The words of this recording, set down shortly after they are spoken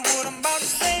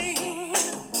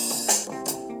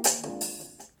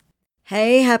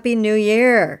Hey, Happy New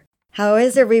Year. How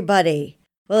is everybody?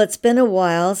 Well, it's been a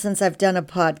while since I've done a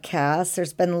podcast.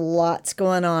 There's been lots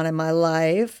going on in my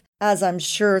life, as I'm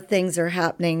sure things are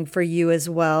happening for you as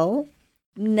well.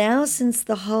 Now, since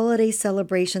the holiday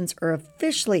celebrations are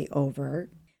officially over,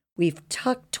 we've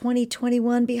tucked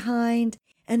 2021 behind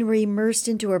and we're immersed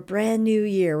into a brand new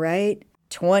year, right?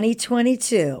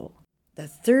 2022, the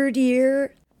third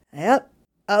year,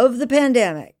 of the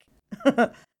pandemic.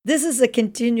 This is a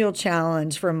continual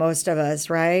challenge for most of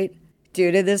us, right?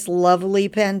 Due to this lovely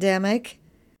pandemic.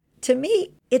 To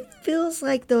me, it feels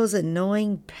like those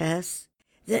annoying pests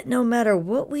that no matter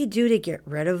what we do to get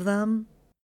rid of them,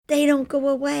 they don't go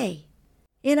away.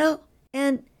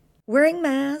 And wearing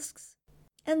masks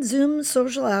and Zoom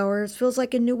social hours feels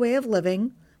like a new way of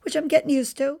living, which I'm getting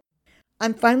used to.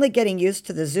 I'm finally getting used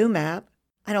to the Zoom app.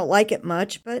 I don't like it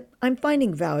much, but I'm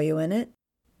finding value in it.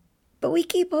 But we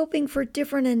keep hoping for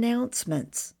different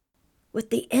announcements with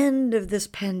the end of this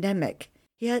pandemic.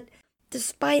 Yet,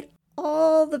 despite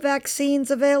all the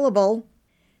vaccines available,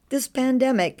 this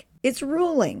pandemic is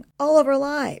ruling all of our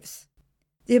lives.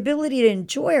 The ability to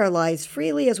enjoy our lives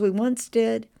freely as we once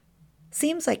did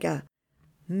seems like a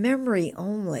memory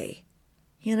only.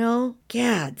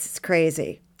 Gads, it's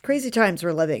crazy. Crazy times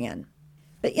we're living in.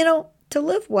 But to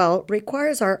live well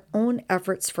requires our own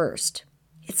efforts first.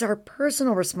 It's our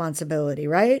personal responsibility,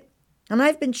 right? And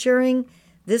I've been sharing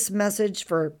this message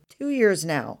for 2 years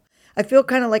now. I feel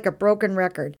kind of like a broken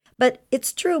record, but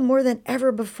it's true more than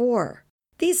ever before.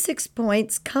 These 6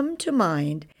 points come to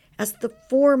mind as the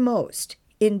foremost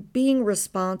in being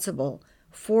responsible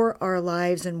for our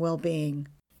lives and well-being.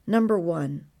 Number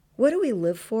 1, what do we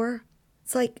live for?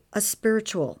 It's like a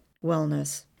spiritual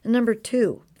wellness. And number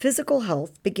 2, physical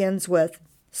health begins with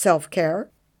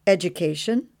self-care,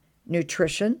 education,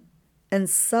 nutrition, and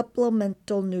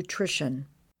supplemental nutrition.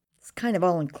 It's kind of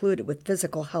all included with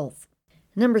physical health.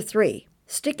 Number 3,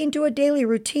 sticking to a daily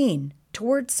routine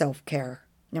towards self-care.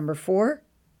 Number 4,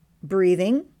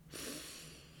 breathing.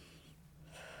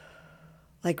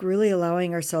 Like really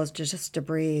allowing ourselves just to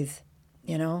breathe,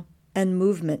 and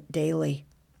movement daily.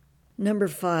 Number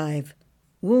 5,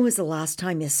 when was the last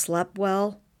time you slept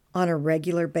well on a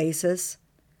regular basis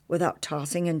without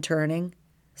tossing and turning?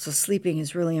 So sleeping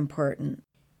is really important.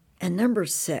 And number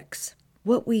 6,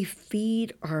 what we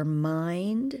feed our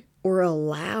mind or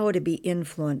allow to be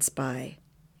influenced by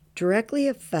directly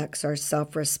affects our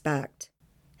self-respect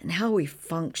and how we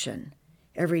function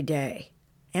every day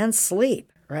and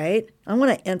sleep, right? I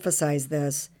want to emphasize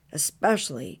this,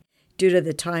 especially due to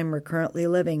the time we're currently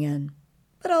living in.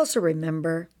 But also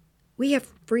remember, we have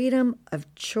freedom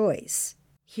of choice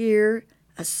here,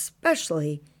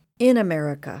 especially in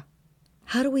America.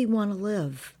 How do we want to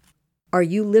live? Are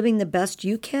you living the best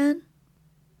you can?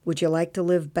 Would you like to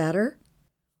live better?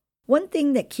 One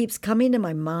thing that keeps coming to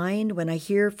my mind when I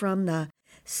hear from the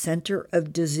Center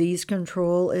of Disease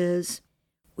Control is,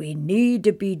 we need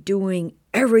to be doing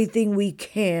everything we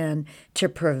can to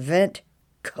prevent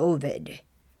COVID.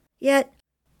 Yet,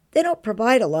 they don't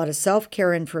provide a lot of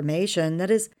self-care information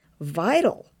that is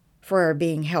vital for our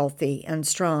being healthy and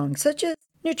strong, such as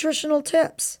nutritional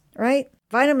tips, right?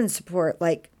 Vitamin support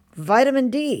like vitamin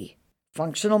D,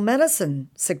 functional medicine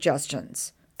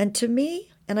suggestions. And to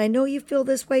me, and I know you feel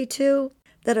this way too,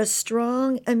 that a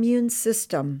strong immune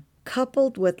system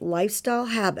coupled with lifestyle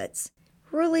habits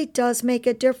really does make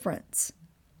a difference.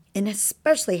 And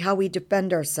especially how we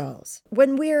defend ourselves.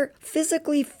 When we're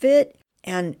physically fit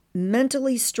and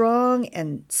mentally strong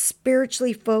and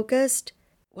spiritually focused,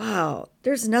 wow,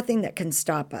 there's nothing that can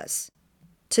stop us.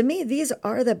 To me, these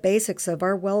are the basics of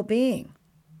our well-being.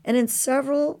 And in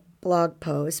several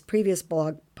previous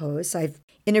blog posts, I've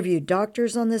interviewed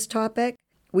doctors on this topic.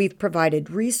 We've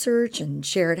provided research and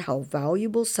shared how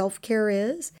valuable self-care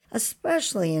is,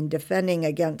 especially in defending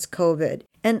against COVID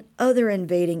and other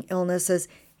invading illnesses,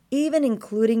 even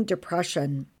including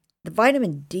depression. The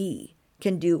vitamin D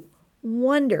can do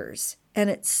wonders, and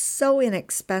it's so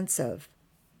inexpensive.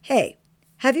 Hey,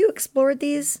 have you explored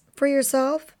these for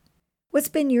yourself? What's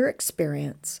been your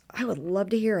experience? I would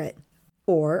love to hear it.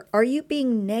 Or are you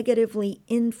being negatively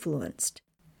influenced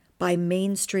by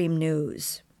mainstream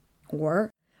news?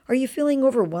 Or are you feeling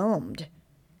overwhelmed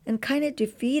and kind of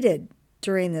defeated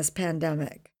during this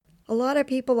pandemic? A lot of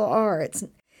people are. It's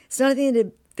nothing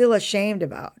to feel ashamed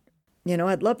about.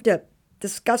 I'd love to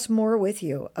discuss more with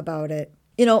you about it.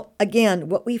 Again,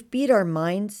 what we feed our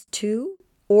minds to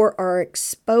or are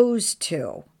exposed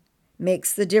to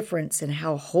makes the difference in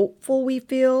how hopeful we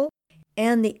feel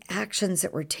and the actions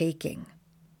that we're taking.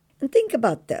 And think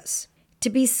about this. To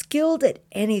be skilled at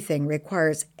anything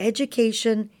requires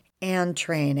education and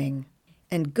training.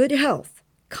 And good health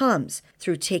comes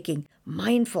through taking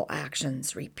mindful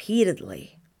actions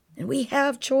repeatedly. And we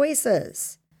have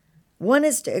choices. One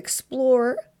is to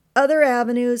explore other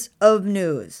avenues of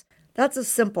news. That's a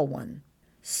simple one.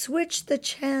 Switch the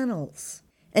channels.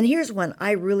 And here's one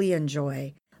I really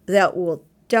enjoy that will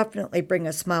definitely bring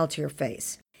a smile to your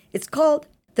face. It's called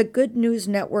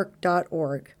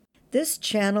thegoodnewsnetwork.org. This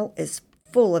channel is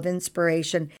full of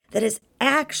inspiration that is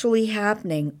actually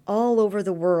happening all over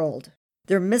the world.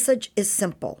 Their message is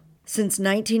simple. Since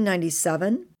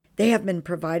 1997, they have been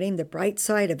providing the bright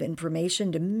side of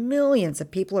information to millions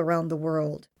of people around the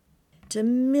world. To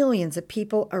millions of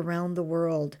people around the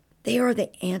world. They are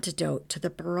the antidote to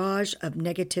the barrage of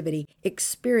negativity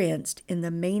experienced in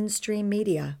the mainstream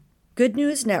media. Good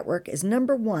News Network is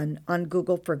 #1 on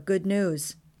Google for good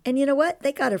news. And you know what?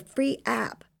 They got a free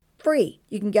app. Free.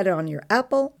 You can get it on your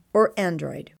Apple or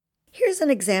Android. Here's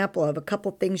an example of a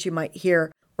couple things you might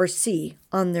hear or see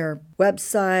on their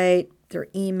website, their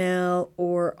email,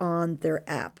 or on their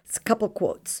app. It's a couple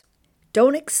quotes.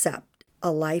 Don't accept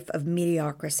a life of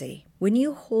mediocrity. When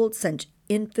you hold such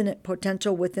infinite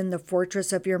potential within the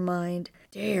fortress of your mind,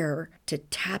 dare to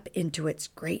tap into its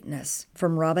greatness.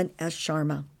 From Robin S.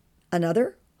 Sharma.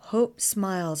 Another, hope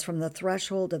smiles from the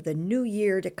threshold of the new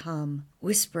year to come,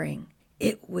 whispering,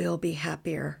 it will be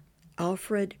happier.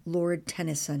 Alfred Lord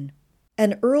Tennyson.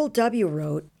 And Earl W.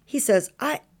 wrote, he says,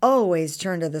 I always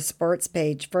turn to the sports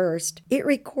page first. It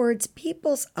records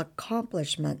people's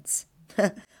accomplishments.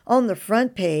 On the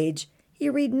front page,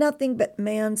 you read nothing but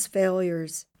man's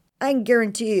failures. I can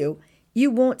guarantee you, you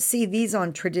won't see these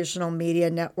on traditional media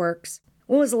networks.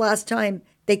 When was the last time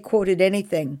they quoted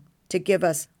anything to give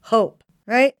us hope,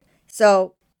 right?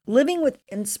 So living with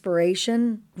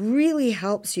inspiration really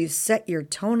helps you set your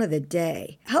tone of the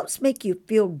day. Helps make you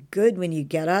feel good when you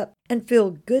get up and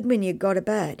feel good when you go to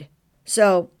bed.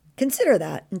 So consider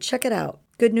that and check it out.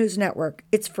 Good News Network.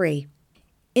 It's free.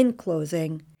 In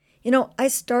closing, I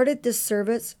started this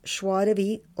service, Schwa de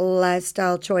Vie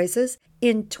Lifestyle Choices,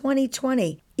 in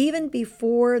 2020, even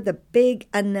before the big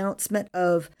announcement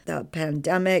of the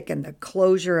pandemic and the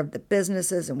closure of the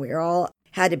businesses, and we all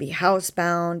had to be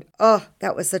housebound. Oh,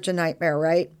 that was such a nightmare,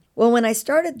 right? Well, when I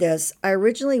started this, I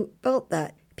originally felt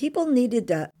that people needed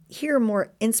to hear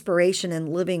more inspiration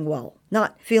in living well,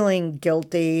 not feeling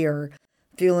guilty or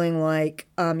feeling like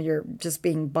you're just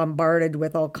being bombarded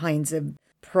with all kinds of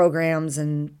programs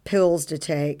and pills to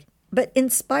take, but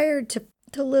inspired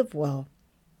to live well.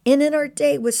 And in our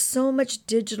day with so much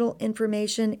digital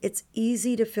information, it's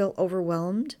easy to feel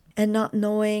overwhelmed and not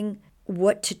knowing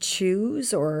what to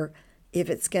choose or if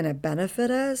it's going to benefit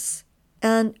us.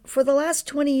 And for the last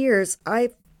 20 years,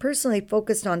 I've personally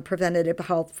focused on preventative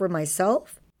health for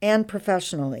myself and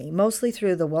professionally, mostly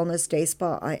through the wellness day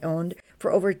spa I owned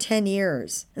for over 10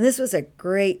 years. And this was a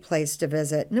great place to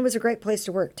visit, and it was a great place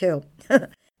to work too.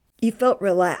 You felt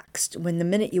relaxed when the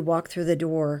minute you walked through the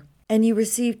door, and you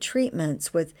received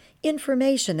treatments with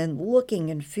information and looking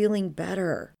and feeling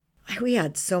better. We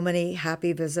had so many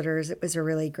happy visitors. It was a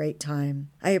really great time.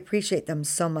 I appreciate them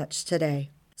so much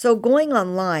today. So going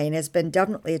online has been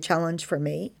definitely a challenge for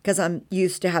me because I'm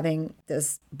used to having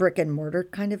this brick and mortar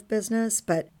kind of business.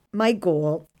 But my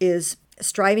goal is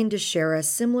striving to share a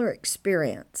similar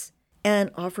experience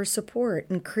and offer support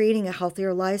in creating a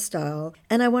healthier lifestyle.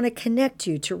 And I want to connect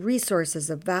you to resources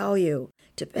of value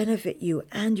to benefit you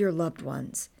and your loved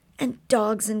ones, and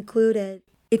dogs included.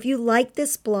 If you like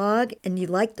this blog and you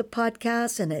like the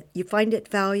podcast and you find it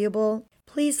valuable,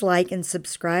 please like and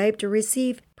subscribe to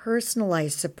receive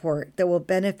personalized support that will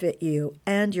benefit you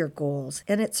and your goals.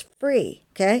 And it's free,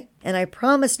 okay? And I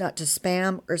promise not to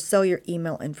spam or sell your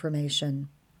email information.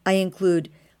 I include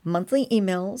monthly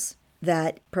emails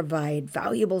that provide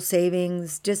valuable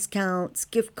savings, discounts,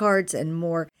 gift cards, and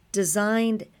more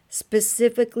designed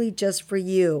specifically just for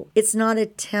you. It's not a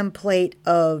template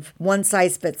of one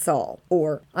size fits all,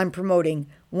 or I'm promoting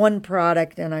one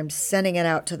product and I'm sending it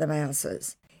out to the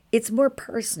masses. It's more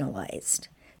personalized.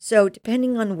 So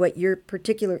depending on what your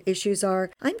particular issues are,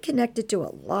 I'm connected to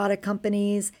a lot of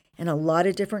companies and a lot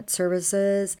of different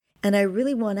services, and I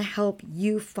really want to help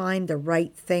you find the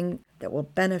right thing that will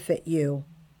benefit you.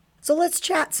 So let's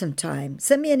chat sometime.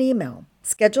 Send me an email.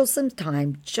 Schedule some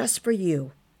time just for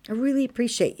you. I really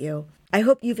appreciate you. I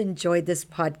hope you've enjoyed this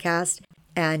podcast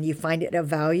and you find it of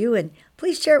value, and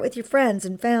please share it with your friends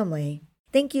and family.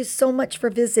 Thank you so much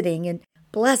for visiting, and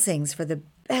blessings for the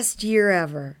best year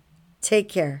ever. Take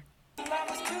care. Clap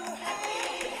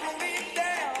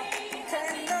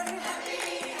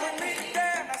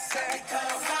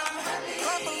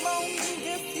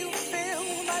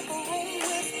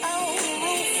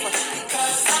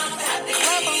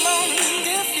along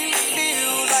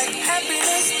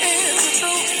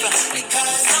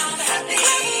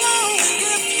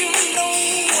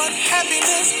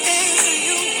happiness is to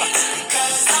you.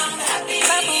 Because I'm happy.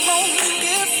 Clap along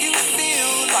if you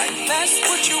feel like that's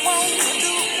what you want to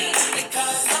do.